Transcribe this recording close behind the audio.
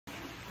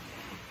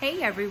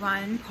Hey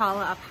everyone,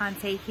 Paula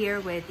Aponte here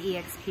with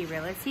eXp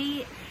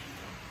Realty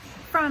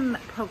from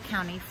Polk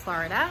County,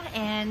 Florida,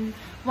 and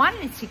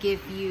wanted to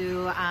give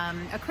you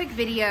a quick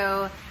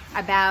video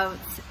about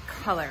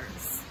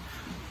colors.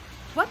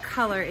 What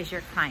color is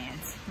your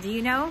client? Do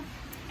you know?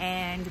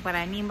 And what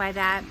I mean by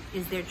that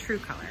is their true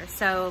color.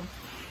 So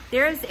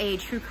there's a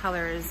True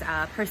Colors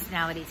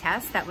personality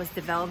test that was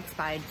developed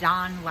by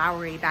John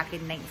Lowry back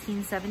in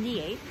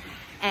 1978.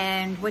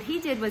 And what he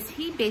did was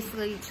he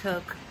basically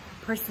took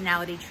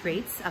personality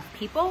traits of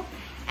people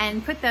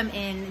and put them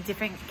in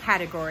different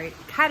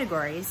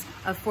categories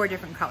of 4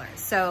 different colors.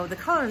 So the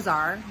colors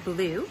are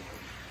blue,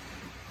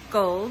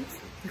 gold,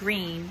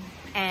 green,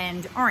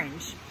 and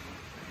orange.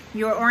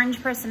 Your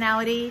orange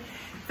personality,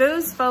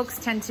 those folks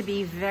tend to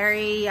be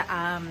very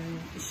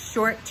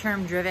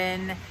short-term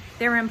driven.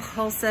 They're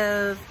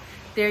impulsive.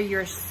 They're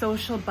your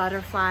social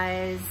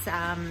butterflies.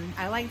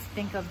 I like to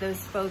think of those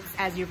folks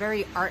as your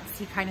very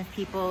artsy kind of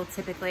people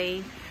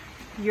typically.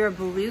 Your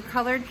blue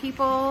colored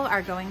people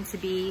are going to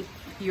be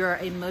your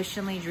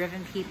emotionally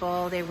driven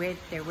people. They wear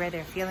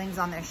their feelings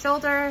on their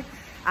shoulder.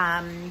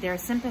 They're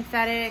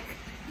sympathetic.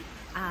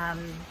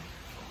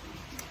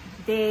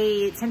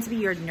 They tend to be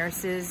your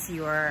nurses,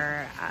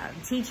 your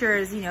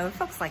teachers,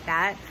 folks like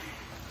that.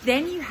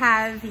 Then you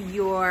have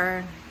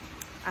your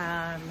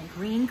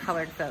green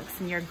colored folks,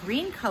 and your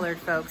green colored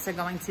folks are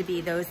going to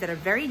be those that are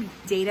very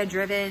data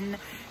driven.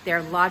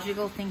 They're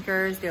logical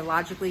thinkers. They're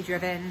logically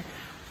driven.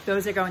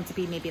 Those are going to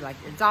be maybe like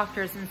your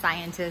doctors and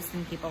scientists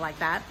and people like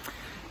that.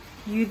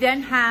 You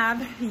then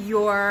have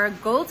your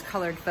gold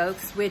colored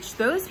folks, which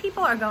those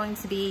people are going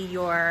to be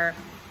your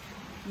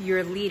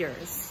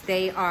leaders.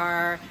 They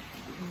are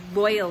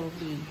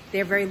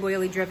they're very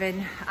loyally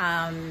driven.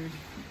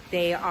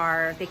 They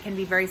can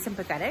be very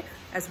sympathetic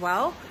as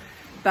well,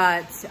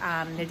 but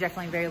they're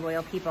definitely very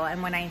loyal people.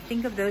 And when I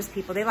think of those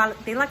people, they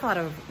like a lot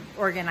of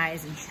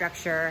organized and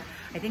structure.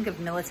 I think of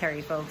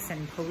military folks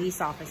and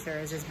police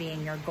officers as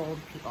being your gold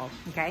people,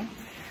 okay?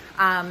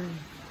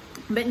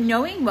 But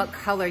knowing what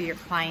color your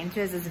client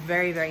is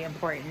very, very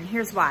important.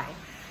 Here's why.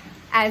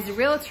 As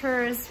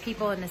realtors,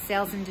 people in the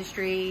sales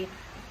industry,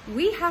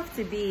 we have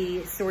to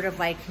be sort of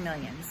like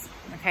chameleons,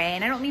 okay?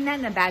 And I don't mean that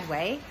in a bad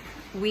way.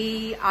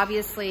 We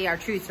obviously are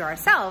true to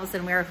ourselves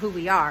and we're who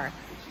we are.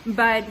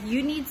 But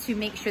you need to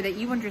make sure that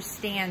you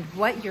understand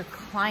what your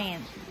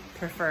client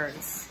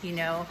prefers,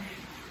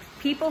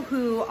 People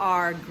who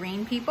are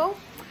green people,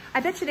 I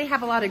bet you they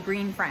have a lot of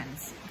green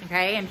friends,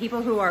 okay? And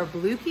people who are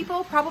blue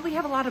people probably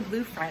have a lot of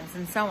blue friends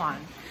and so on.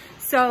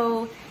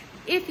 So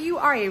if you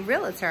are a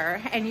realtor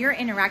and you're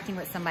interacting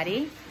with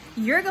somebody,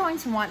 you're going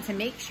to want to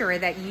make sure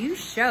that you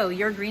show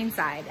your green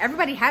side.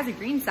 Everybody has a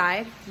green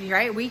side,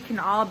 right? We can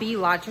all be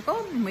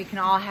logical and we can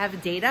all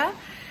have data.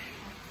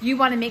 You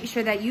want to make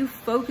sure that you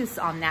focus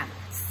on that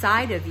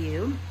side of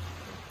you.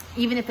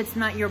 Even if it's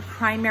not your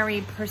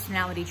primary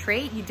personality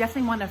trait, you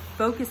definitely want to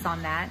focus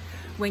on that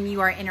when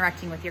you are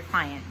interacting with your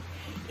client.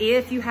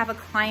 If you have a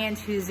client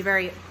who's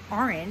very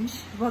orange,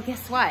 well,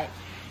 guess what?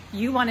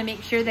 You want to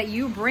make sure that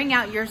you bring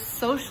out your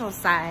social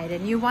side,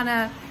 and you want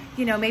to,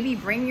 maybe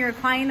bring your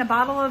client a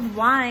bottle of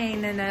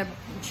wine and a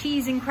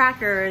cheese and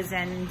crackers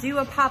and do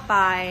a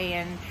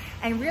Popeye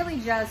and really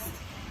just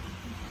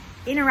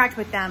interact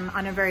with them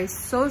on a very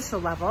social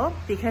level,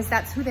 because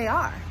that's who they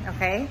are,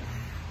 okay?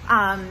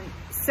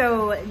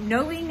 So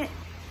knowing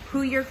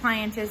who your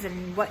client is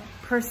and what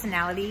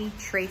personality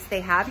traits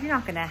they have, you're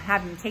not gonna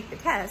have them take the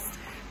test,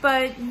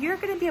 but you're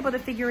gonna be able to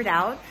figure it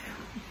out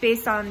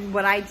based on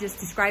what I just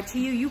described to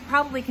you. You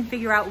probably can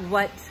figure out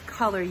what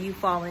color you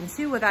fall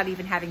into without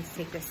even having to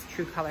take this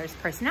True Colors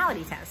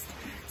personality test.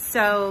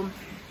 So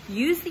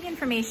use the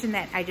information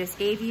that I just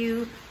gave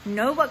you,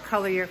 know what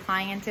color your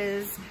client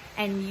is,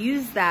 and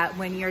use that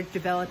when you're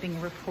developing a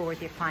rapport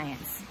with your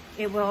clients.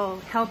 It will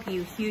help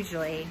you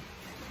hugely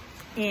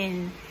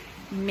in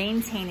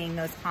maintaining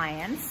those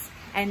clients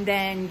and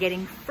then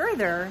getting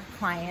further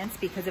clients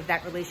because of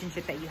that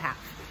relationship that you have.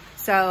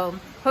 So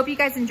hope you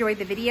guys enjoyed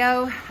the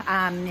video.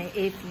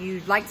 If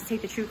you'd like to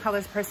take the True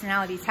Colors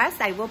personality test,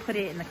 I will put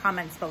it in the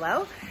comments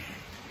below.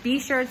 Be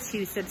sure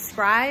to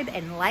subscribe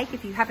and like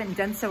if you haven't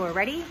done so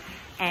already,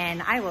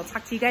 and I will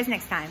talk to you guys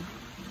next time.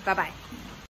 Bye-bye.